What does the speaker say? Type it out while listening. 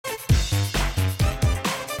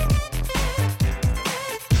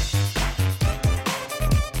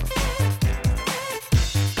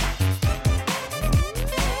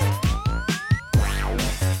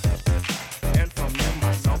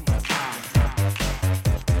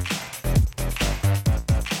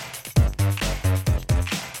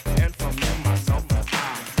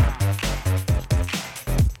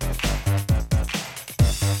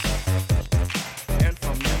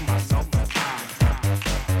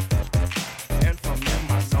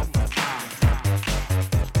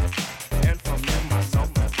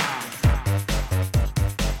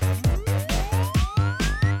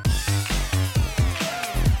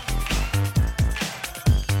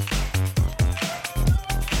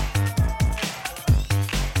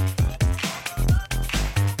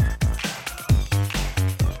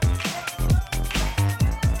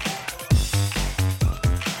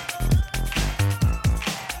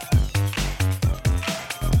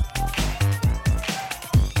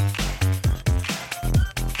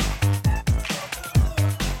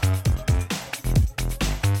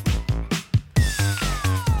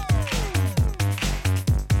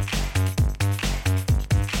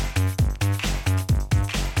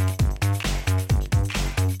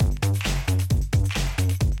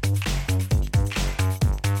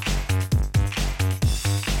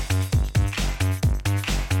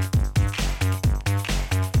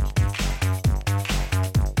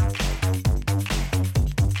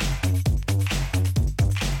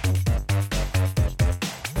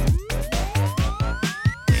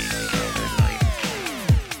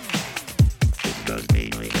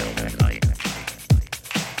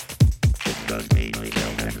A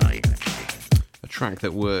track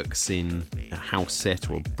that works in a house set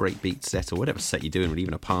or a breakbeat set or whatever set you're doing, or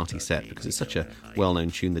even a party set, because it's such a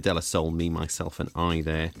well-known tune, the Della Soul, Me, Myself and I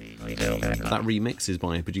there. That remix is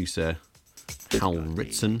by producer Hal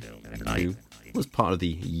Ritson, who was part of the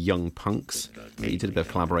Young Punks. He did a bit of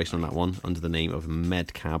collaboration on that one under the name of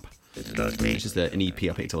Medcab, which is an EP I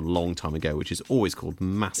picked up a long time ago, which is always called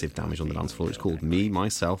Massive Damage on the Dance Floor. It's called Me,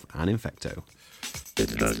 Myself and Infecto.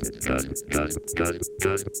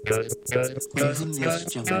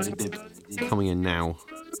 Coming in now,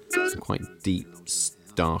 some quite deep,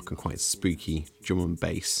 dark and quite spooky drum and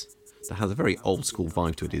bass that has a very old school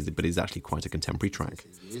vibe to it, but is actually quite a contemporary track.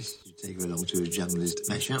 You take her along to a junglist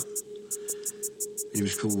mashup. It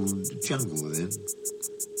was called Jungle then,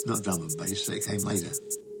 not drum and bass, so it came later.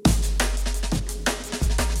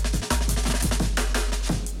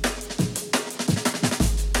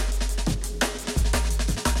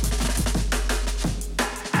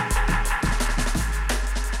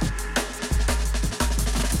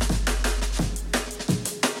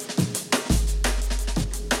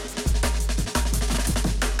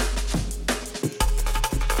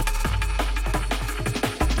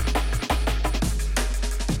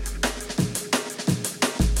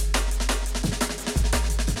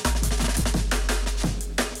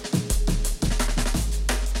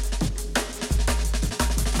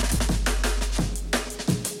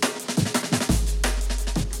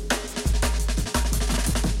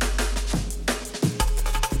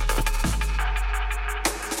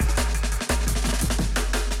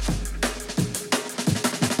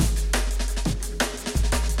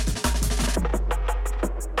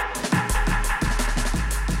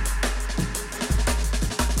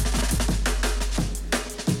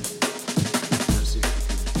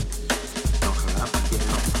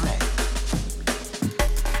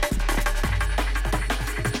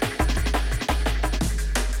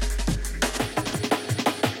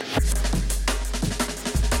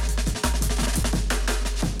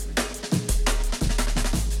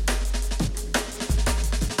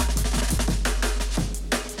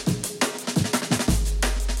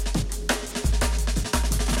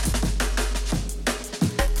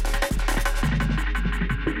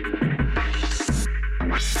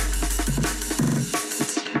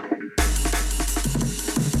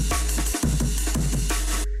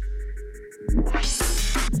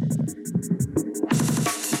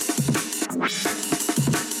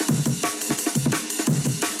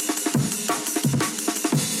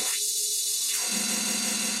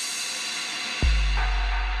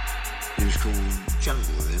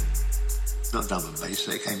 Drum and bass,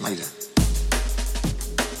 so it came later.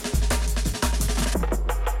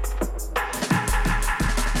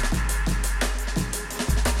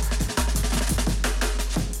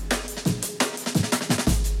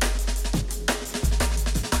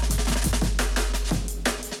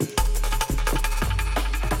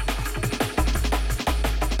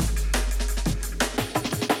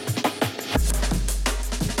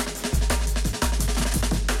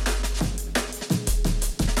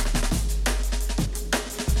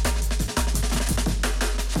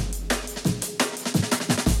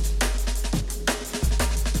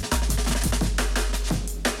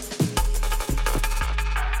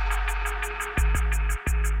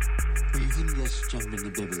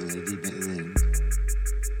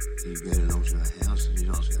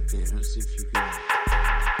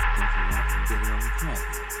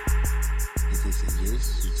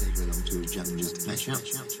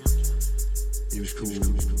 It was called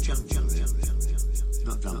Jungle,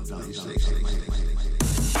 not drum and bass.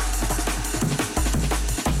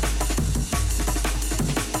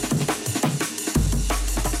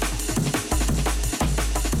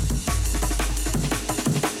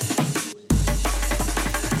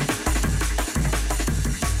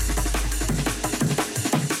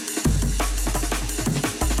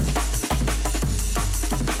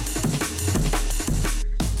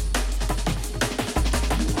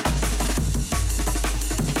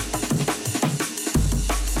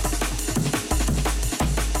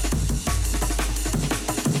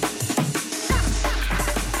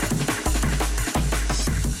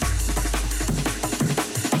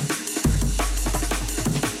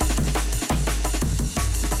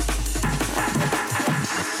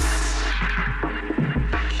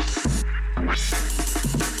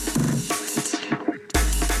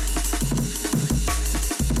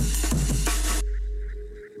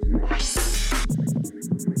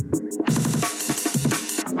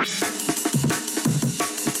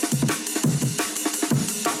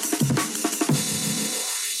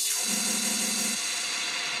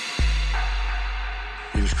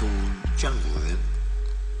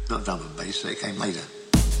 so it came later.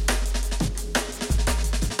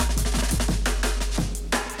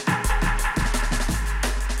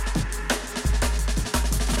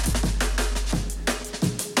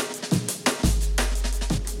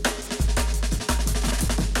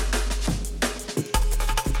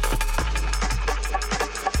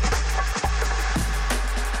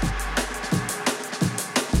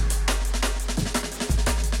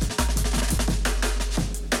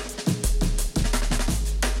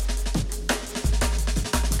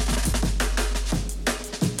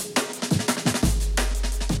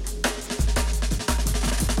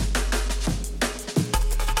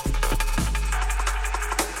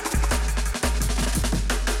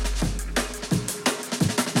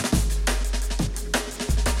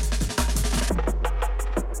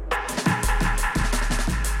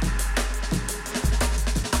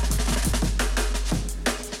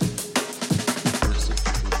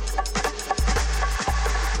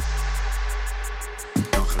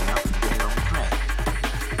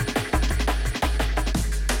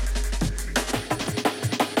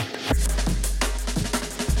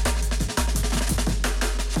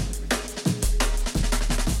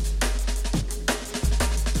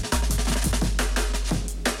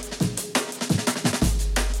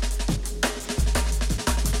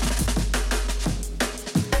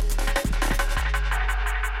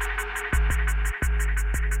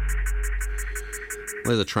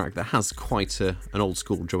 There's a track that has quite an old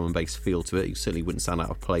school drum and bass feel to it. You certainly wouldn't sound out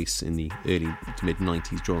of place in the early to mid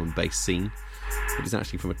 90s drum and bass scene. It is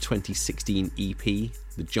actually from a 2016 EP,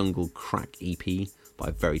 the Jungle Crack EP, by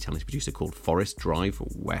a very talented producer called Forest Drive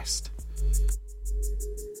West.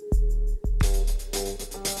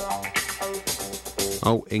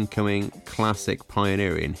 Oh, incoming classic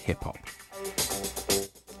pioneering hip hop.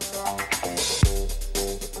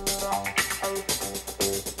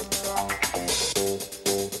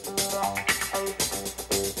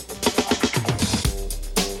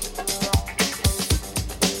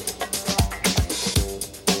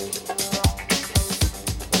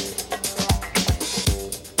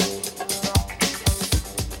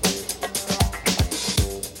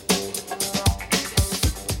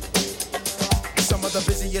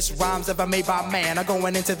 Rhymes ever made by man are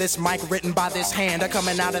going into this mic written by this hand, are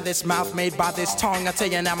coming out of this mouth made by this tongue. I tell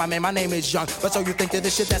you now, my man, my name is Young, but so you think that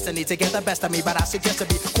this your destiny to get the best of me, but I suggest to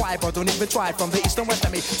be quiet, bro. Don't even try it. From the east and west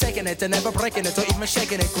of me, taking it and never breaking it, or even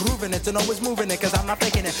shaking it, grooving it and always moving it, cause I'm not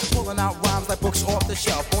faking it, pulling out rhymes like books off the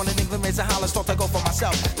shelf. Born in England, raised in Holland, thought to go for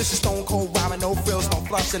myself. This is stone cold rhyming, no frills, no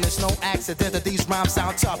fluffs, and it's no accident that these rhymes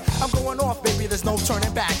sound tough. I'm going off, baby, there's no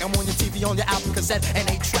turning back. I'm on your TV, on your album cassette, and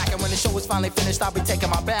 8-track, and when the show is finally finished, I'll be taking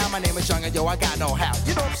my bow. My name is Young, and yo, I got no how.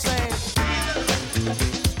 You know what I'm saying?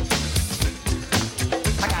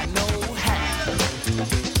 I got no how.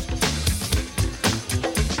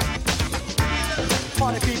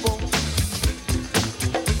 Party people,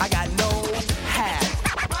 I got no how.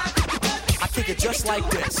 I kick it just like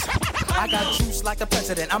this. I got juice like the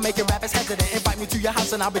president. I'm making rappers hesitant. Invite me to your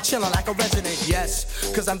house and I'll be chilling like a resident.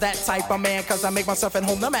 Yes, cause I'm that type of man. Cause I make myself at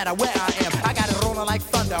home no matter where I am. I got it rolling like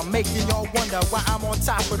thunder, making y'all wonder why I'm on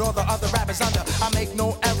top with all the other rappers under. I make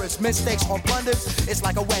no errors, mistakes or blunders. It's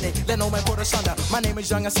like a wedding, let no man put us under. My name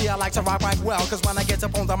is Young, and see I like to rock well. Cause when I get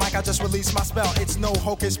up on the mic, I just release my spell. It's no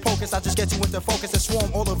hocus pocus, I just get you into focus and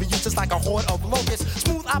swarm all over you just like a horde of locusts.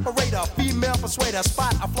 Smooth operator, female persuader,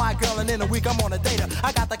 spot a fly girl and in a week I'm on a data.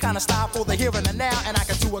 I got the kind of style for the here and the now, and I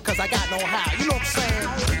can do it cause I got no how. You know what I'm saying?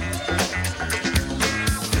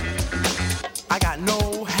 I got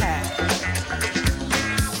no how.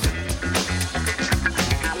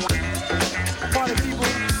 Party people,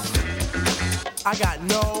 I got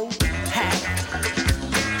no how.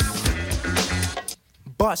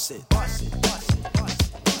 Bust it. Bust it. Bust it. Bust it.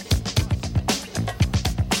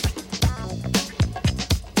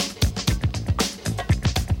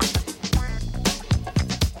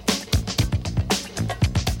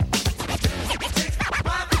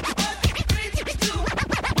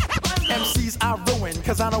 MCs I ruin,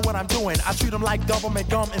 cause I know what I'm doing. I treat them like government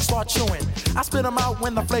gum and start chewing. I spit them out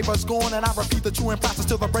when the flavor's gone, and I repeat the chewing process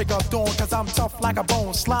till the break of dawn. Cause I'm tough like a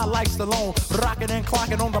bone, sly like Stallone, rocking and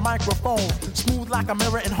clocking on the microphone. Smooth like a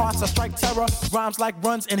mirror and hearts that strike terror. Rhymes like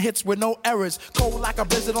runs and hits with no errors. Cold like a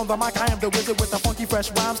blizzard on the mic, I am the wizard with the funky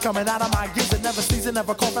fresh rhymes coming out of my gizzard. Never sneezing,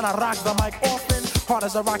 never coughing, I rock the mic often. Hard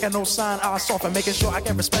as a rock and no sign, I soften. Making sure I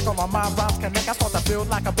get respect on my mind, rhymes connect. I start to build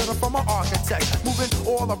like a builder from an architect. Moving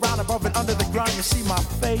all around above and under the ground, you see my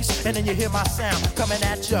face. bass, and then you hear my sound coming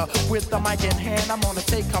at ya with the mic in hand. I'm gonna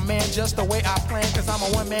take command just the way I plan, cause I'm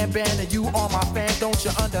a one-man band and you are my fan, don't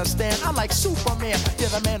you understand? I'm like Superman, you're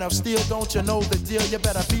the man of steel, don't you know the deal? You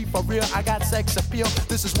better be for real, I got sex appeal,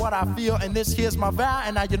 this is what I feel, and this here's my vow,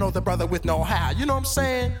 and now you know the brother with no how, you know what I'm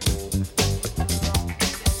saying?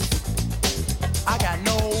 I got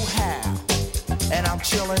no how, and I'm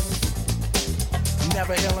chillin',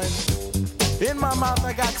 never illin'. In my mouth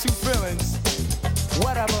I got two feelings,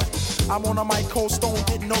 whatever. I'm on a mic, cold stone,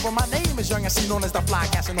 getting over. My name is Young and C, known as the Fly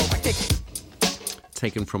Casanova. Kick it.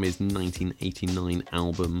 Taken from his 1989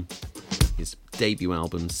 album, his debut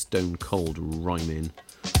album, Stone Cold Rhyming.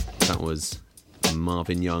 That was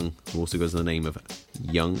Marvin Young, who also goes by the name of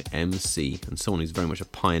Young MC, and someone who's very much a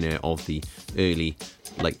pioneer of the early,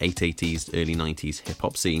 late 80s, early 90s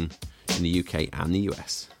hip-hop scene in the UK and the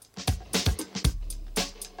US.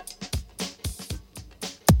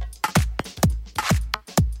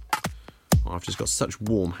 I've just got such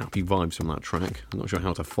warm, happy vibes from that track. I'm not sure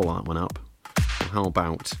how to follow that one up. How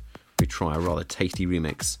about we try a rather tasty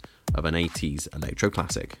remix of an 80s electro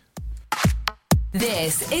classic?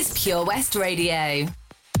 This is Pure West Radio.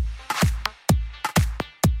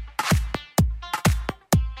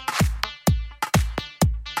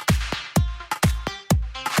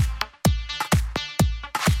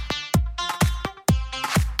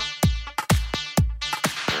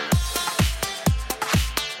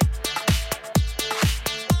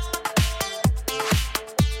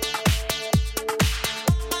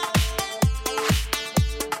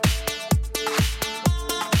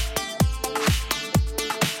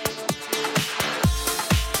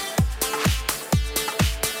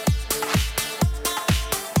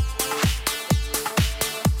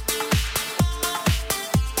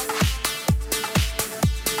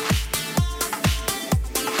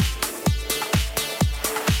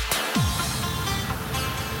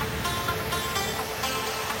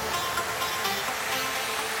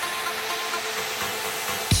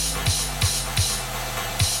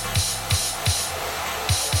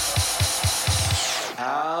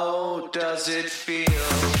 Does it feel?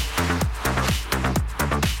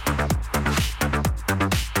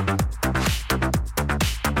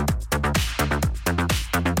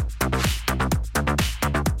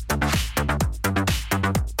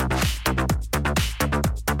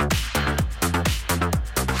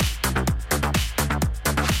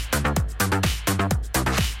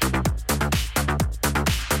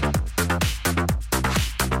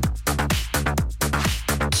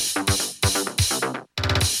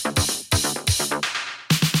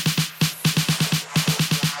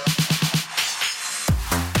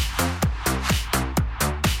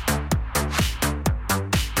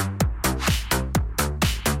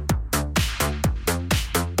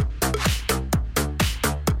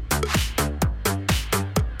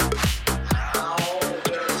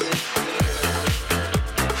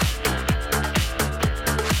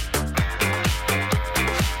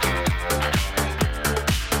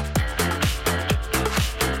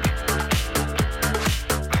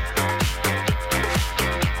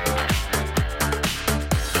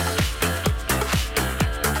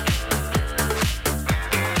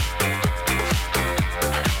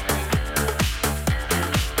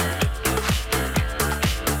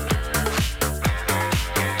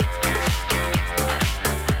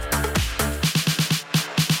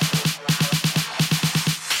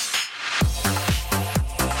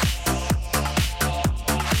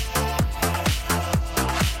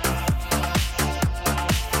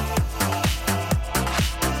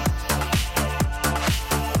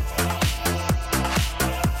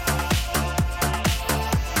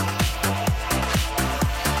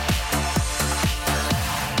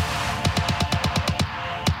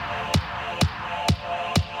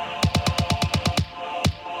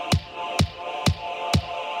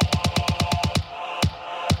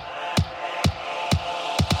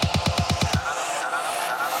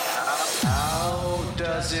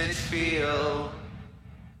 Does it feel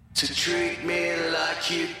to treat me like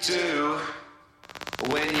you do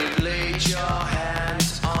when you laid your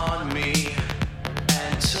hands on me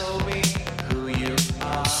and told me who you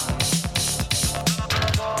are? I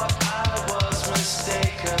thought I was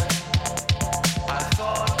mistaken. I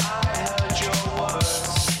thought I heard your words.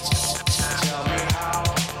 Tell me, how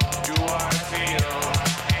do I feel?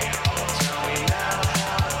 Tell me now,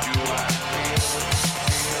 how do I feel?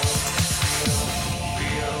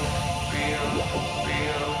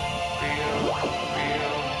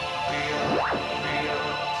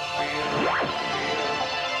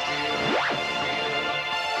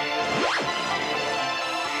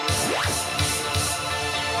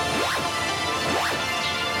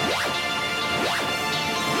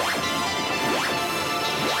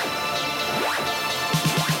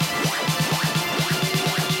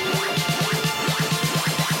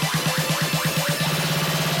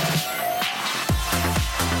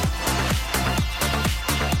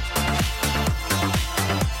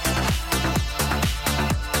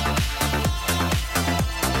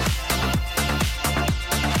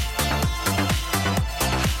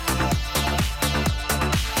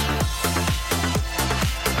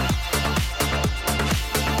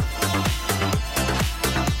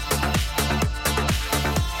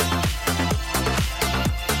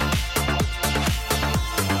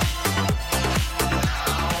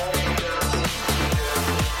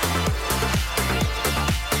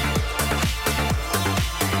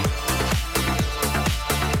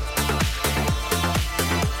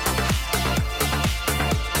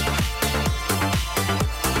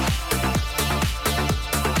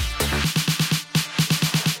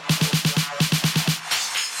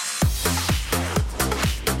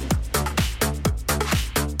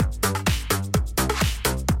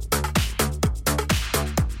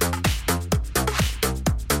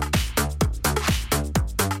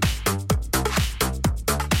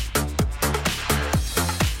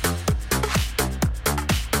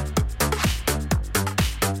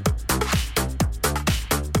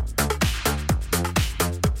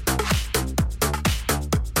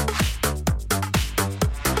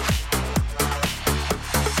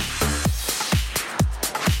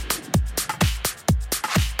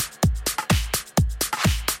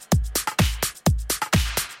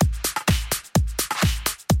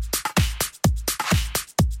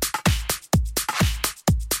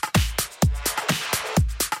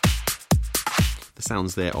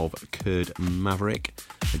 sounds there of Kurd Maverick,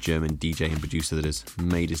 a German DJ and producer that has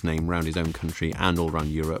made his name around his own country and all around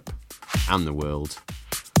Europe and the world.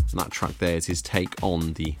 And that track there is his take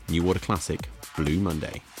on the New Order classic, Blue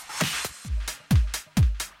Monday.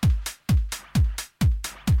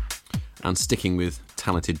 And sticking with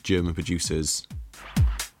talented German producers,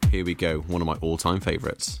 here we go, one of my all-time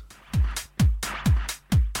favourites.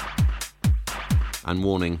 And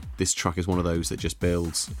warning, this track is one of those that just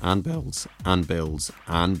builds and builds and builds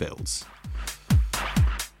and builds.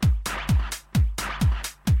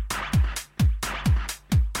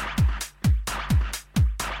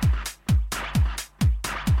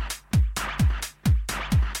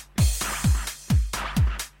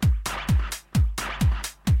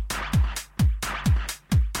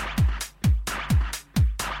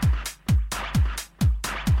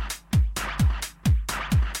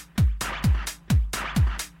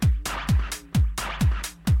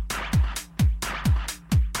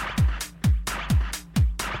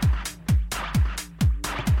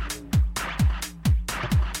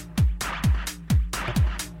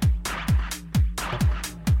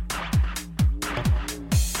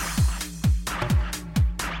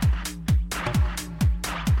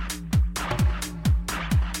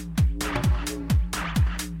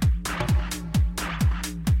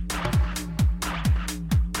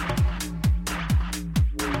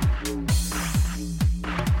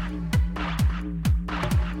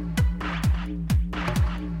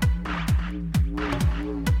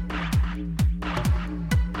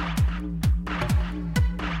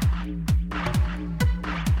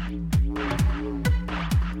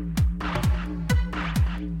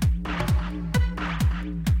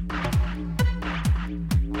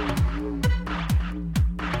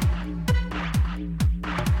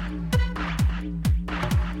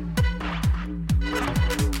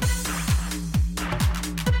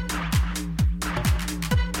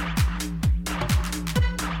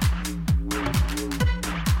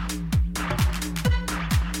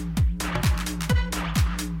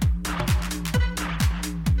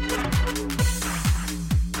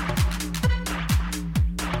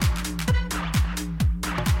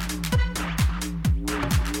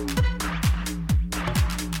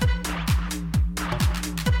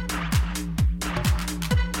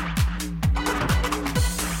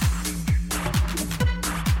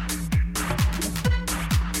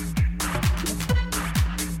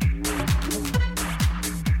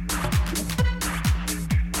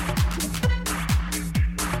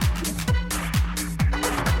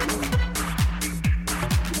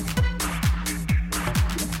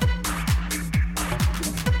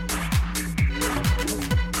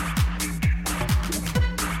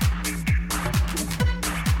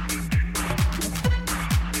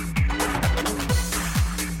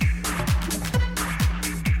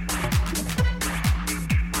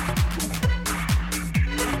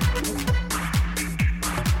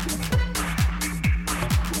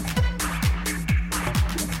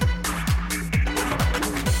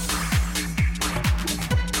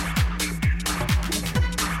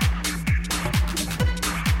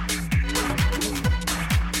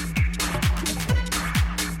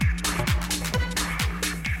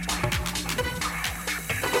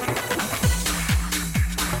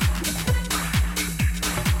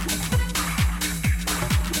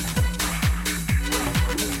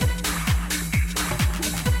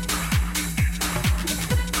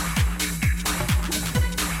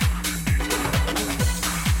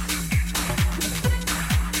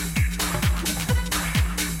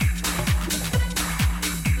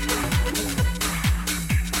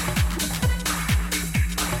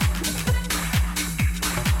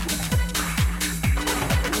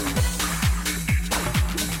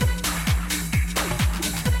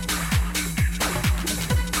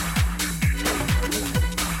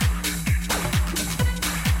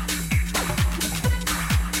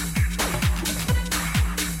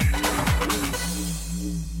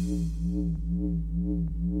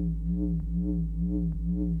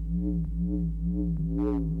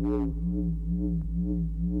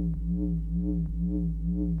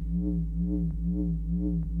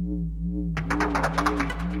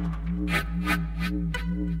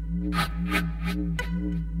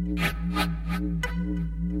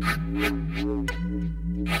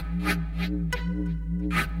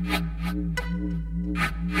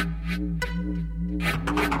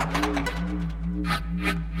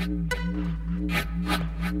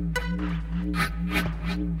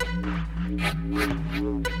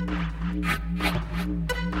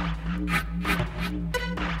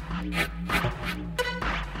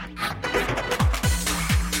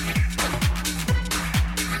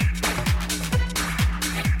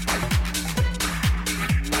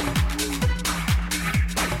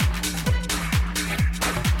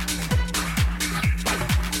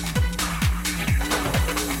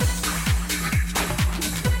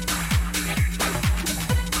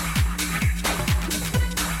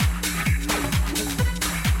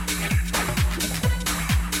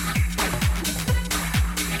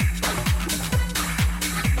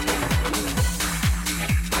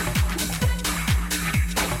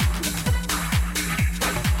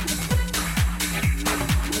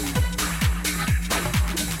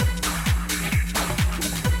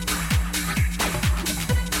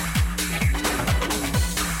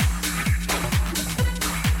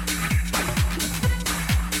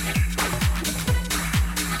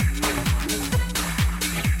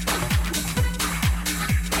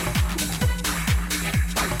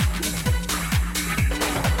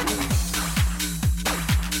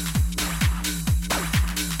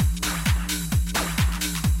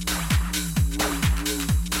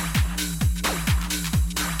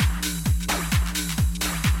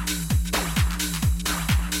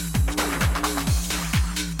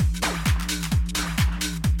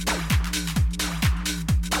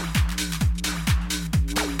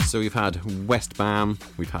 So we've had West Bam,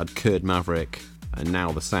 we've had Kurd Maverick, and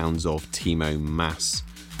now the sounds of Timo Maas,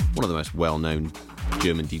 one of the most well-known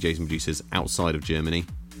German DJs and producers outside of Germany.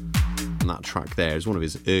 And that track there is one of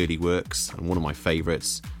his early works and one of my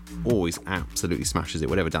favourites. Always absolutely smashes it,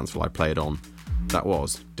 whatever dance floor I play it on. That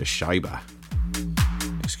was Der Scheibe.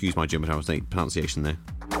 Excuse my German pronunciation there.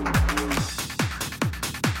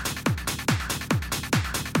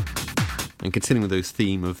 And continuing with those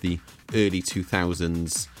theme of the early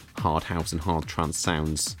 2000s hard house and hard trance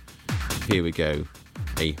sounds, here we go.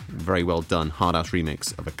 A very well done hard house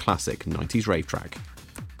remix of a classic 90s rave track.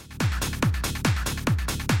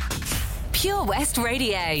 Pure West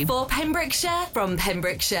Radio for Pembrokeshire from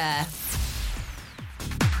Pembrokeshire.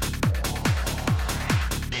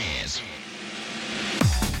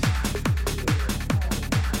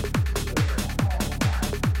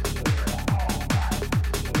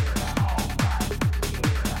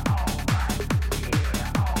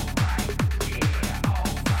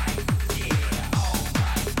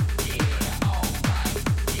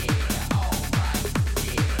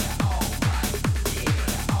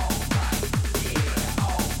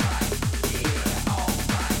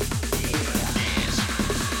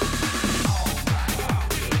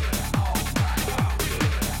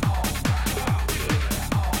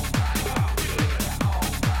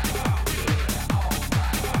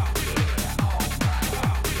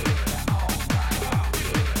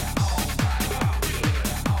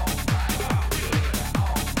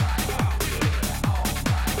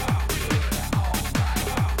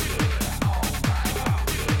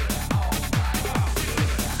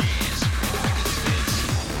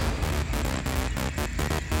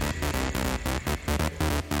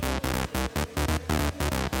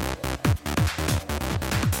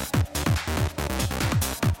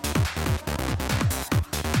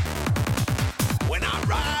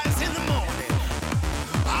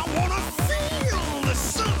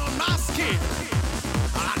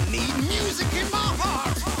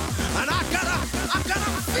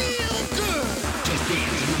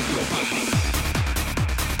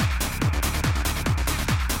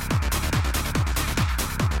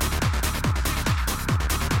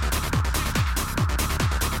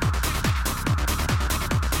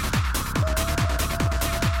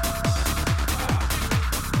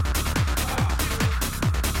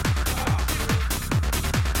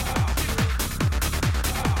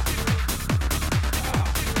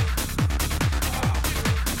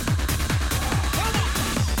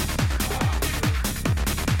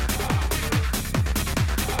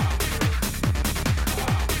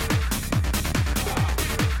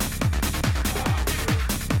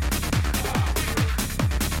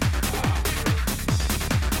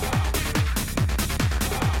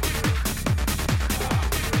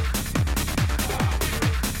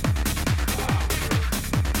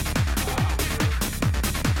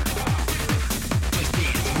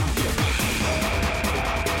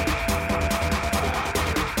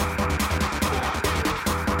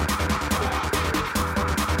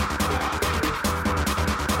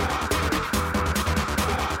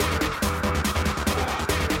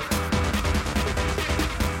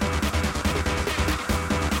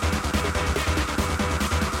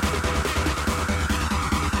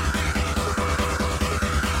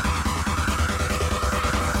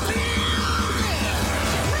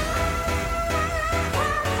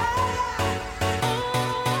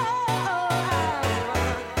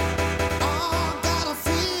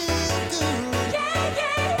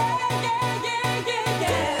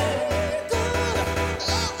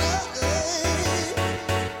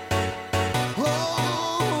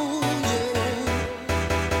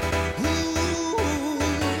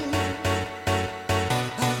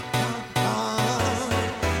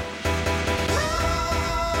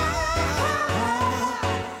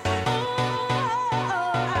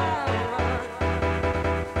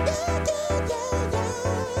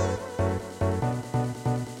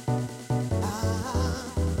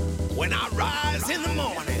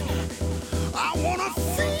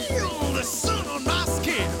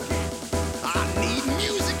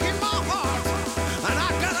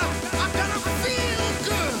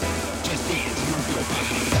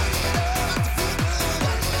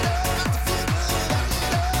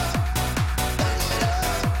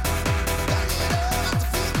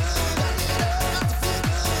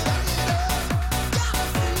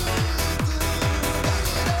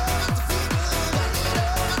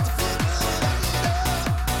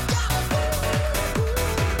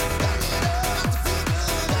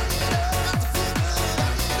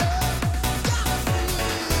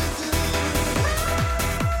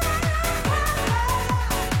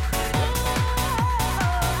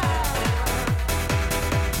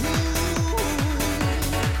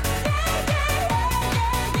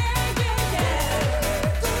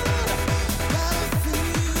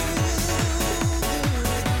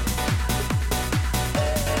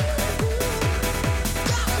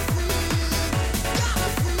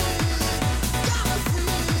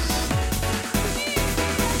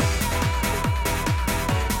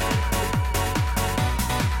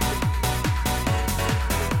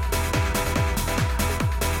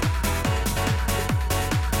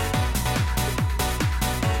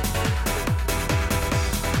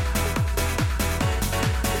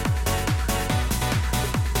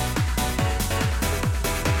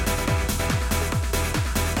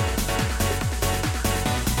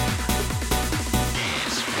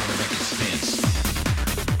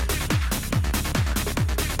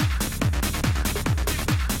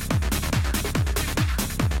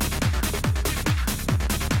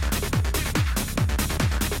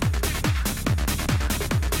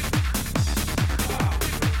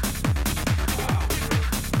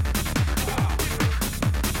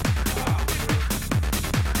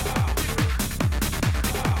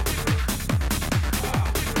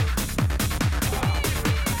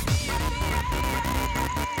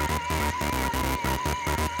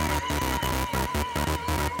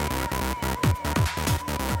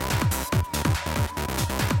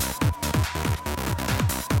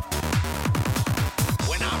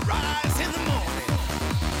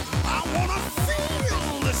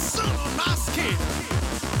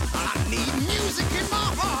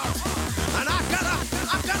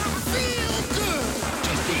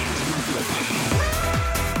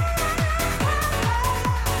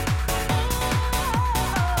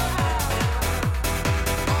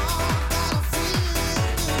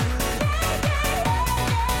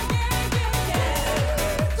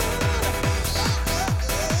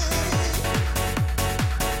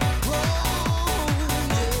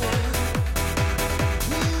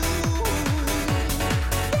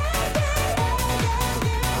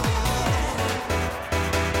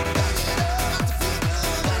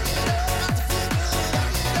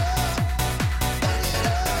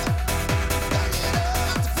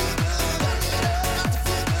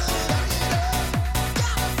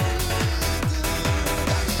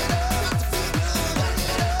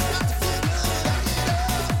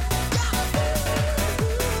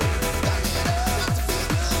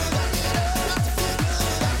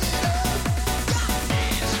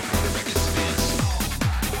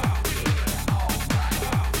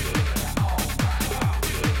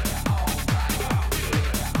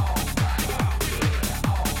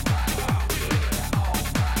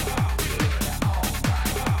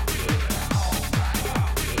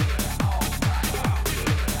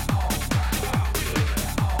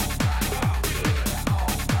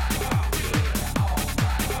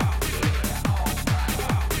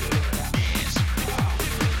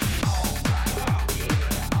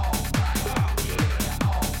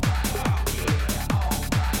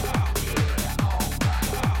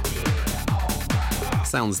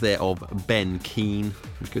 Sounds there of Ben Keane,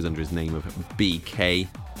 which goes under his name of BK.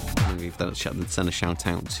 We've sent a shout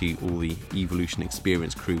out to all the Evolution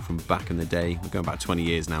Experience crew from back in the day. We're going back 20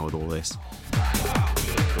 years now with all this.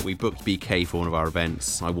 But we booked BK for one of our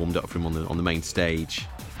events. I warmed up for him on the main stage.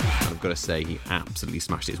 And I've got to say, he absolutely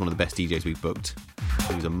smashed it. He's one of the best DJs we've booked.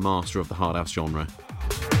 He was a master of the hard house genre.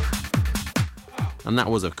 And that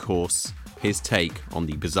was, of course, his take on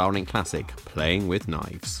the bizarre classic, Playing with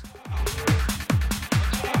Knives.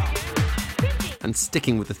 And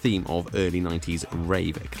sticking with the theme of early 90s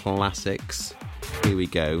rave classics, here we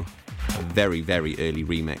go. A very, very early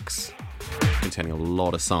remix containing a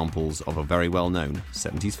lot of samples of a very well-known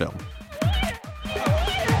 70s film.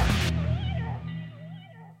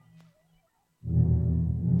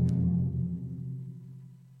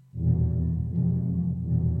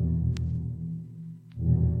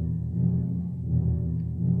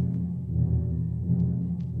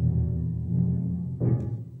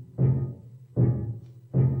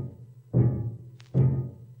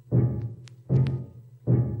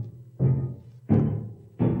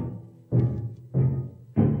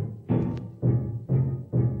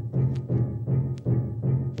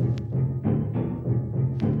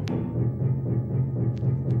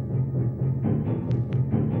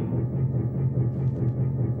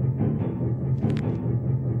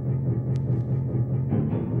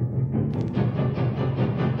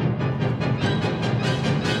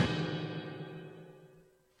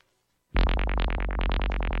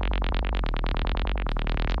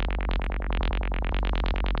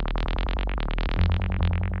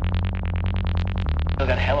 Still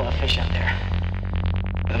got a hell of a fish out there.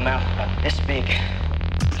 With a mouth about this big.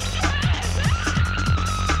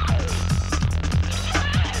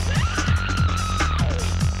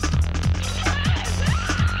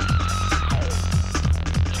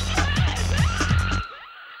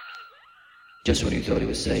 Just when you thought he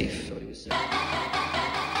was safe.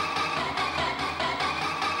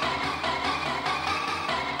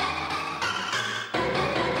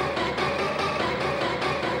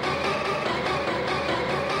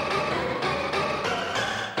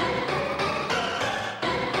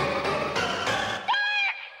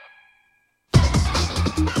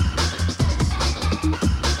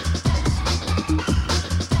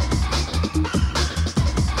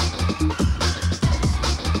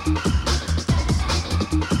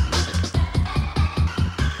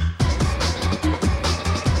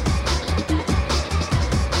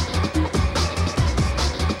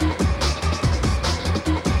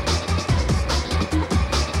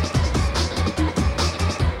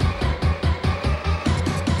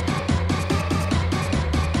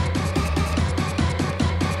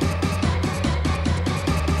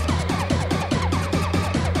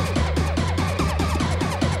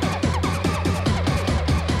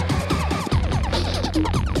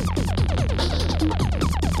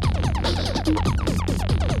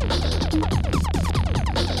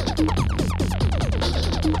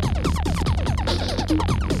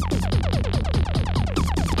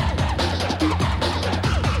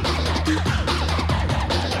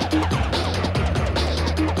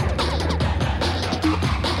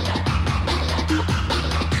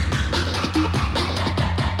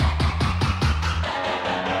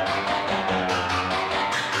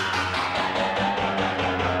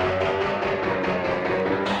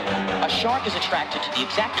 Shark is attracted to the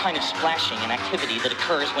exact kind of splashing and activity that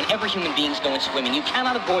occurs whenever human beings go in swimming. You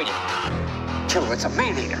cannot avoid it. Killer, it's a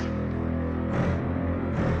man-eater.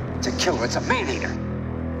 It's a killer, it's a man-eater.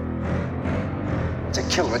 It's a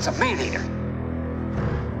killer, it's a man-eater.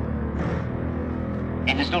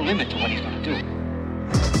 And there's no limit to what he's going to do.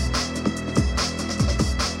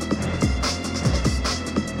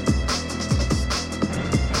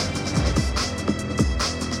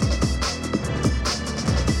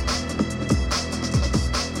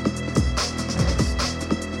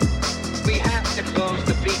 Close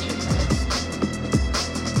the beaches.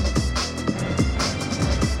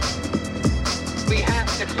 We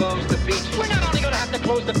have to close the beach. We're not only going to have to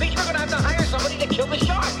close the beach, we're going to have to hire somebody to kill the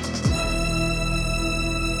shark.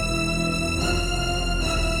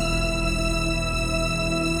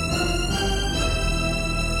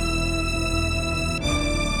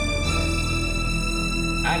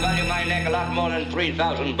 I value my neck a lot more than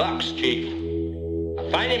 $3,000, Chief.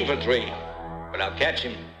 I'll find him for $3, but I'll catch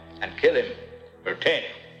him and kill him for 10.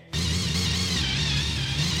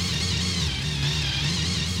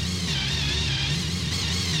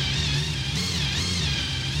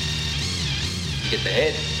 Get the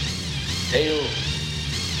head, tail,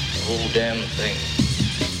 the whole damn thing.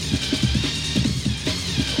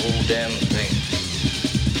 The whole damn thing.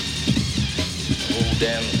 The whole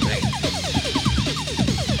damn thing.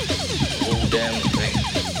 damn thing.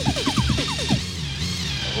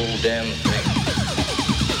 The whole damn thing.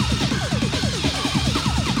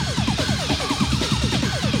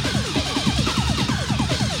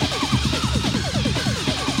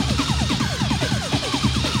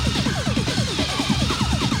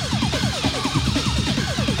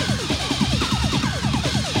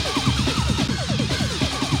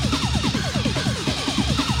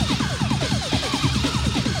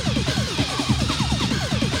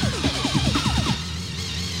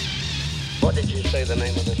 What did you say the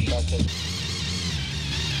name of this shot is?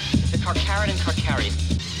 The Carcharodon carcharium.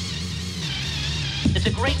 It's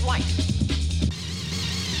a great white.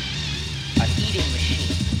 An eating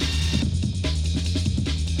machine.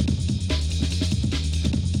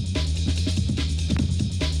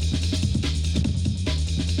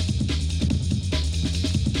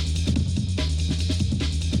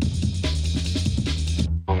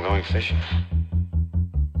 I'm going fishing.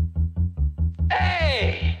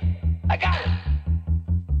 Hey! I got it!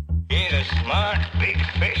 He's a smart, big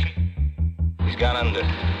fish. He's gone under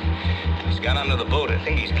the boat. I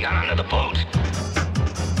think he's gone under the boat.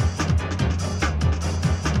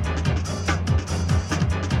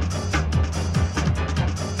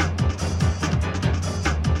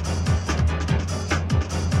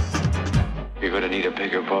 You're gonna need a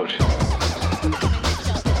bigger boat.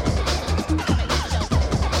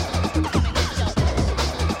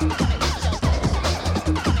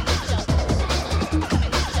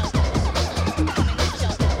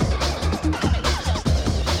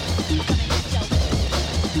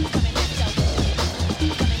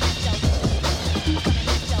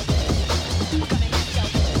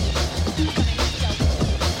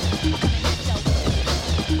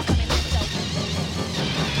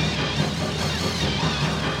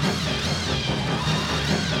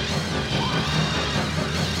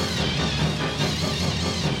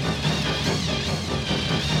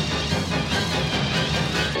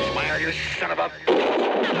 You son of a...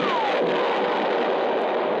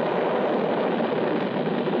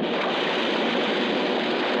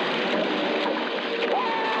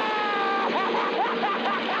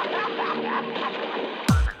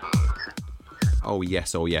 Oh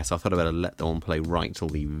yes, oh yes. I thought I better let that one play right till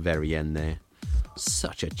the very end there.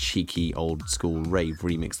 Such a cheeky old school rave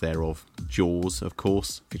remix there of Jaws, of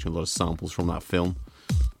course, featuring a lot of samples from that film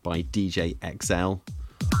by DJ Escher,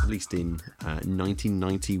 released in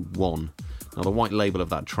 1991. Now the white label of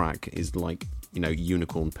that track is like, you know,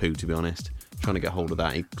 unicorn poo, to be honest. Trying to get hold of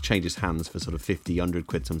that, it changes hands for sort of 50, 100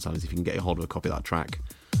 quid sometimes if you can get a hold of a copy of that track.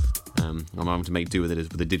 I'm having to make do with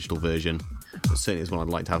it with a digital version, but certainly is one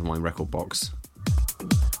I'd like to have in my record box.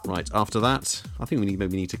 Right, after that, I think we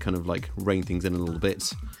maybe need to kind of like rein things in a little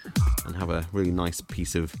bit and have a really nice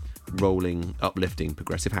piece of rolling, uplifting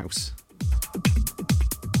progressive house.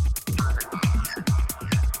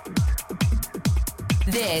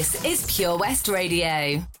 This is Pure West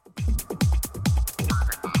Radio.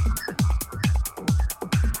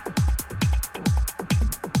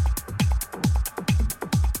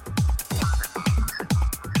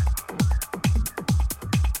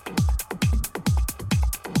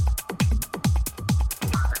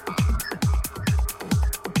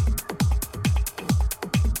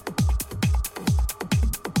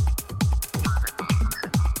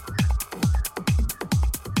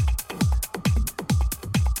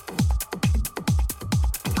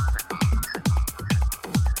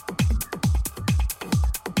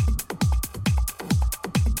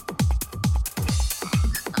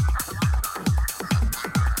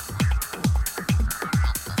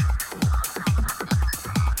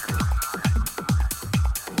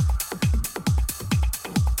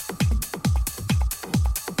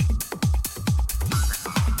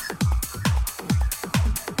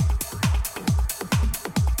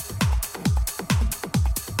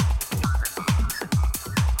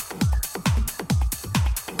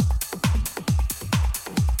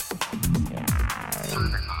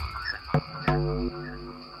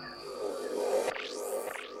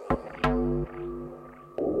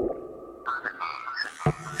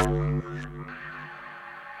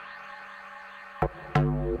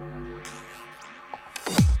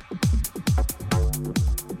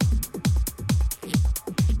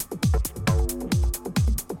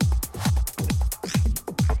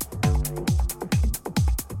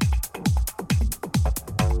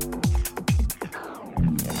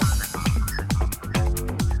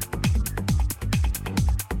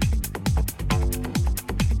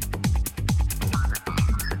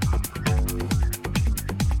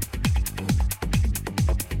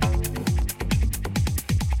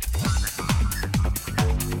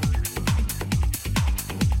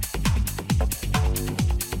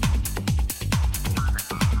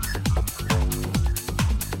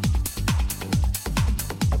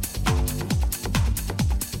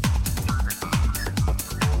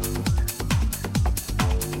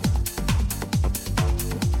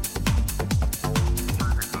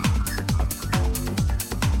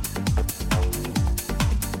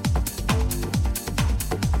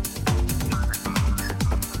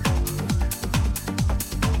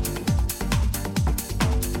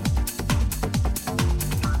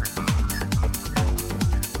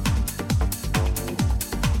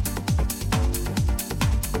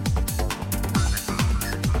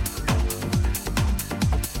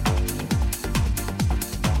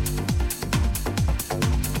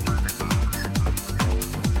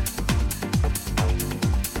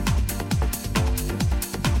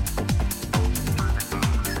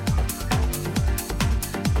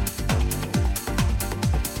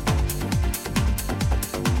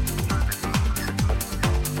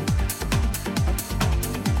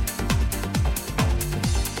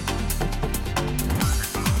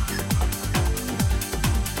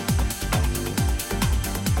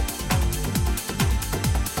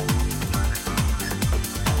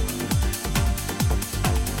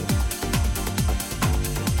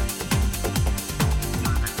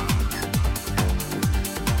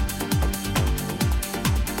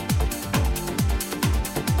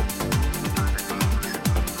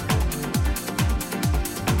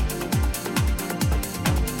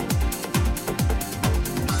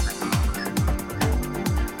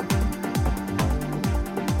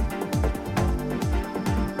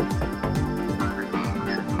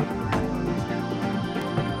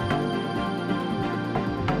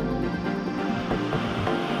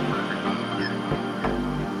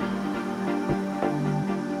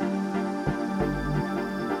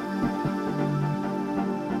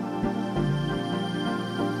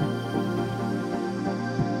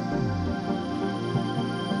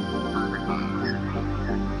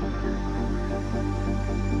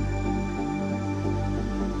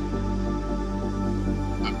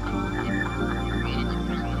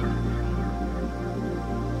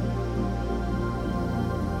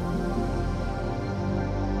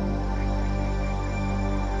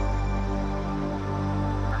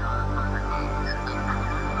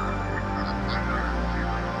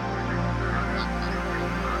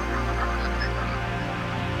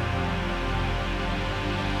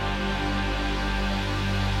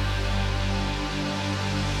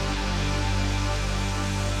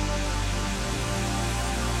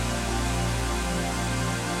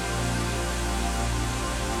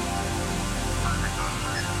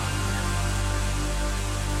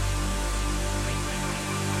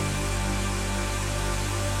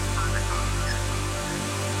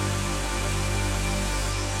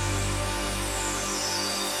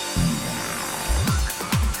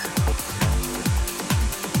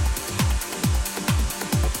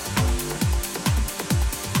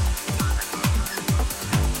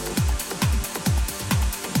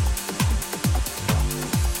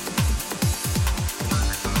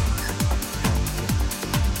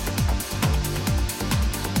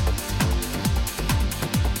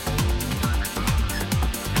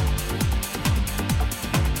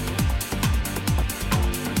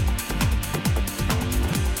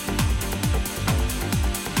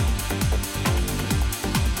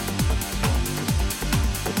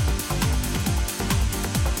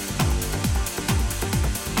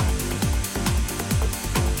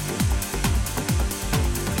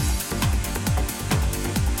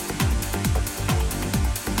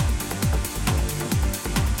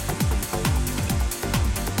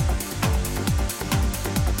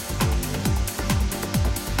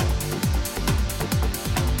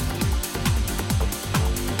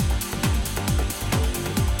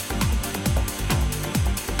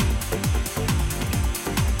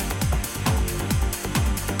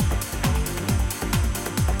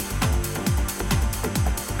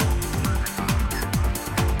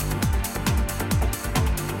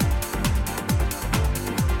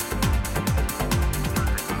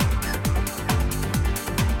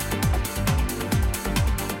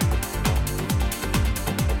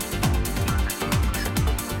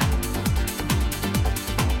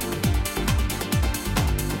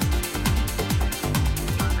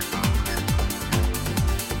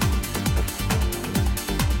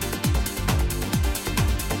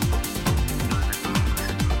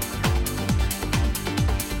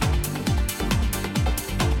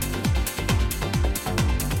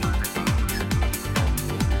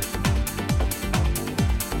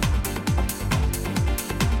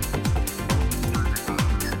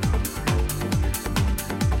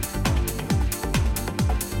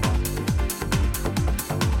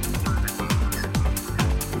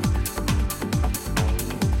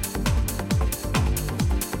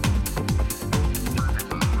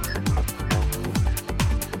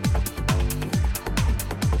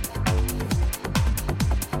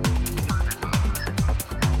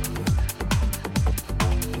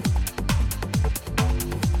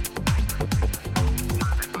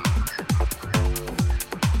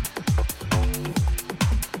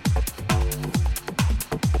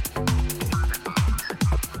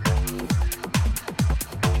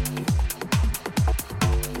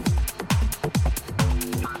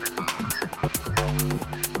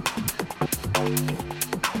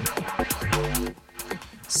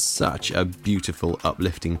 Such a beautiful,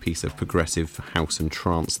 uplifting piece of progressive house and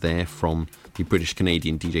trance there from the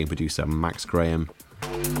British-Canadian DJ and producer Max Graham.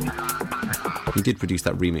 He did produce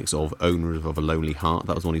that remix of Owner of a Lonely Heart.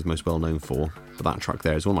 That was one he's most well known for. But that track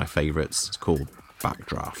there is one of my favourites. It's called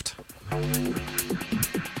Backdraft.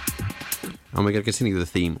 And we're going to continue the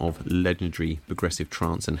theme of legendary progressive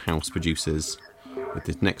trance and house producers, with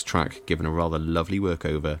this next track given a rather lovely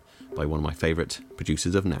workover by one of my favourite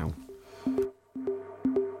producers of now.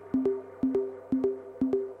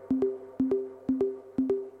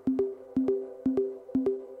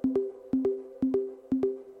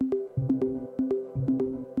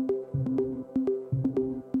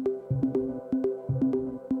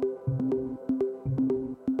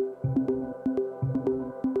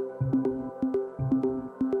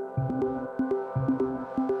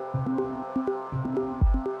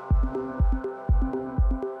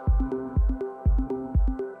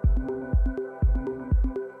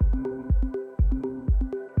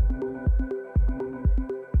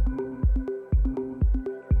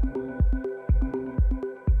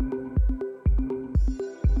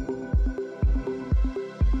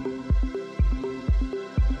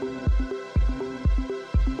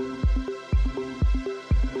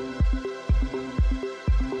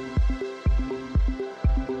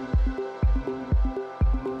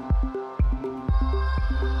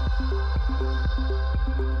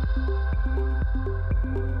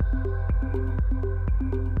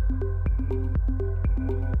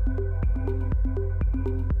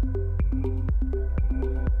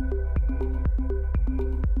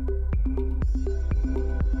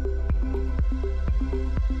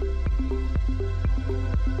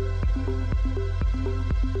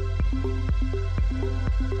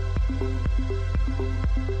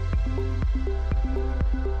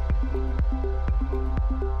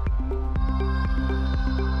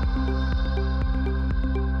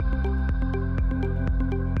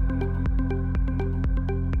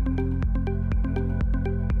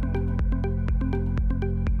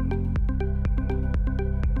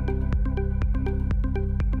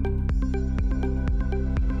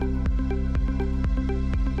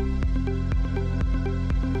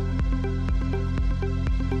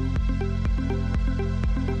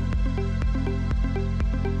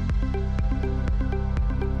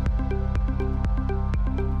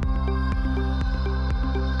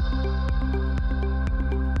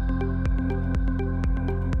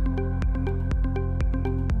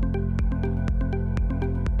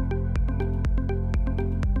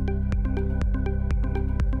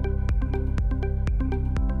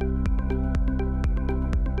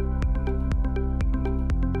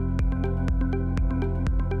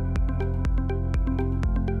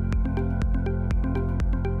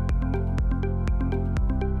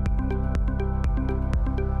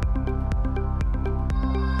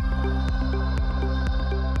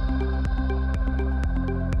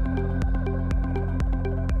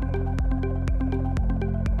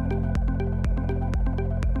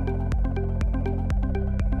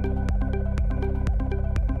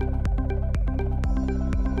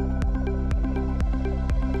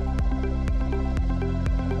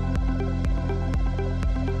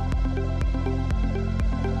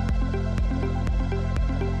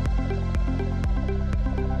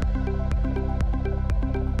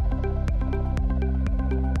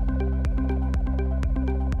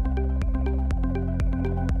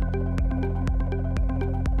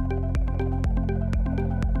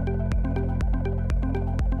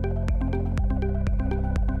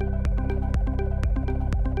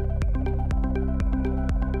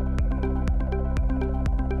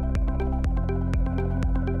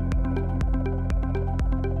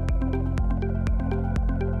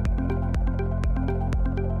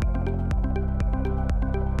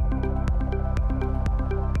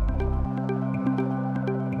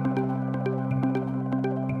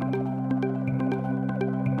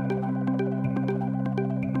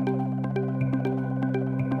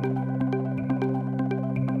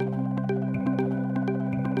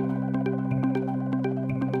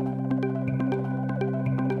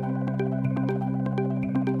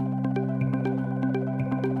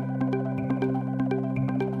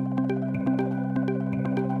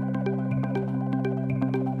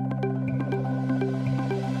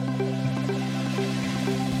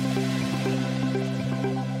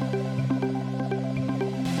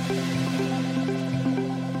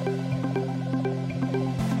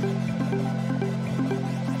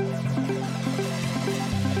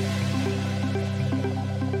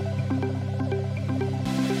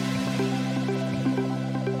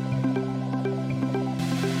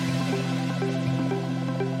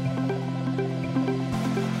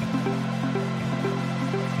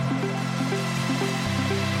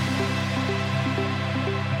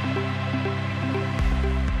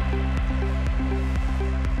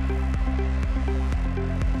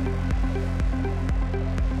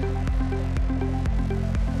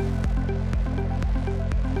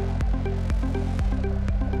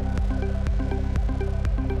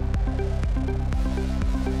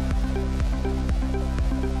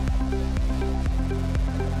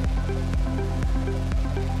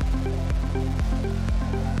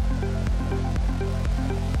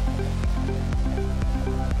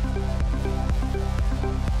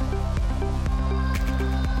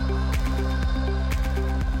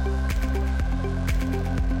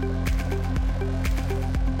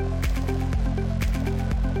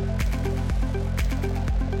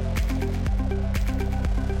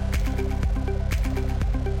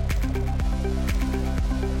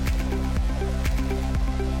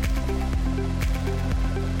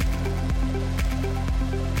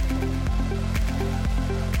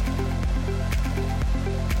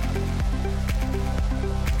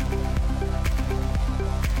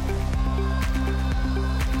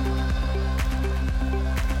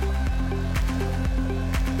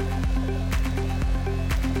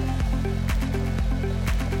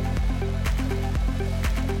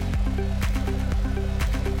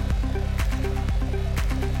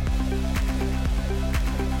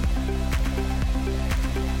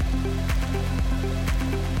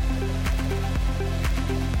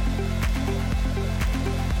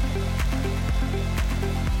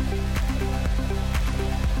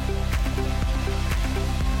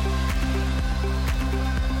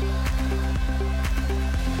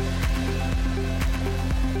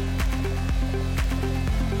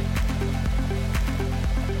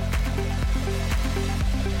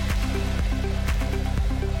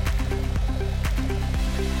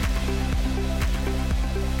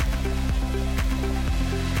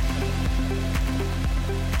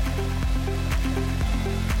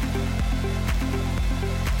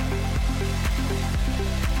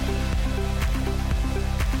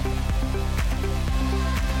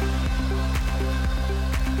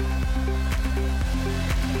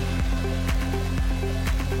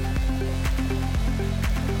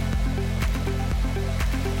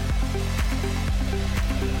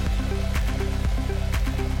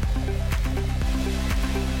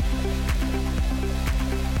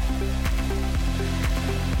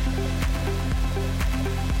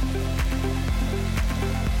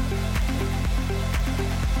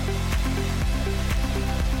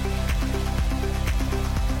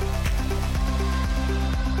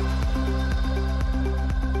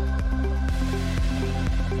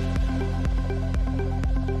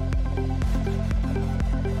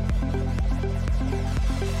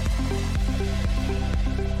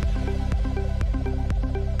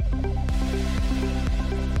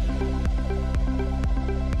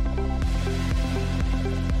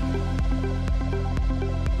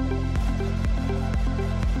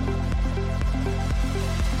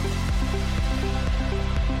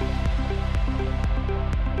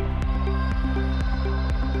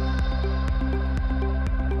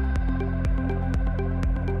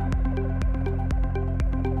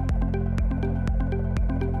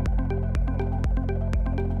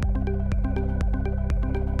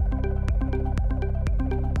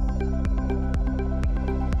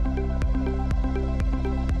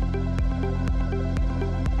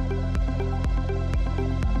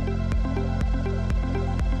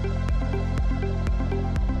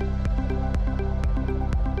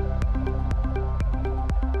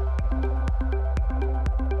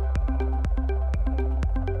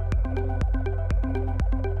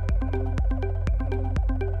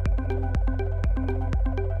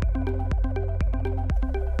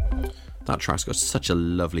 That track's got such a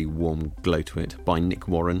lovely warm glow to it, by Nick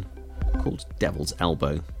Warren, called Devil's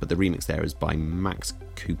Elbow, but the remix there is by Max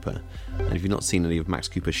Cooper. And if you've not seen any of Max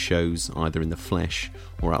Cooper's shows, either in the flesh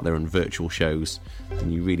or out there on virtual shows,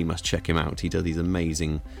 then you really must check him out. He does these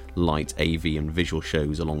amazing light AV and visual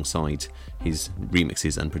shows alongside his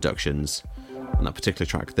remixes and productions. And that particular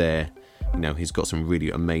track there, you know, he's got some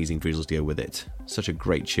really amazing visuals to go with it. Such a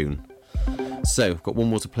great tune. So, I've got one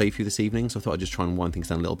more to play for you this evening, so I thought I'd just try and wind things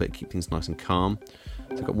down a little bit, keep things nice and calm.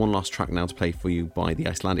 So I've got one last track now to play for you by the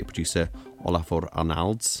Icelandic producer Olafur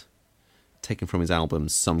Arnalds, taken from his album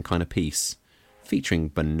Some Kind of Peace, featuring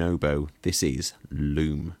Bonobo. This is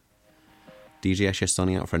Loom. DJ Escher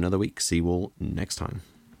signing out for another week. See you all next time.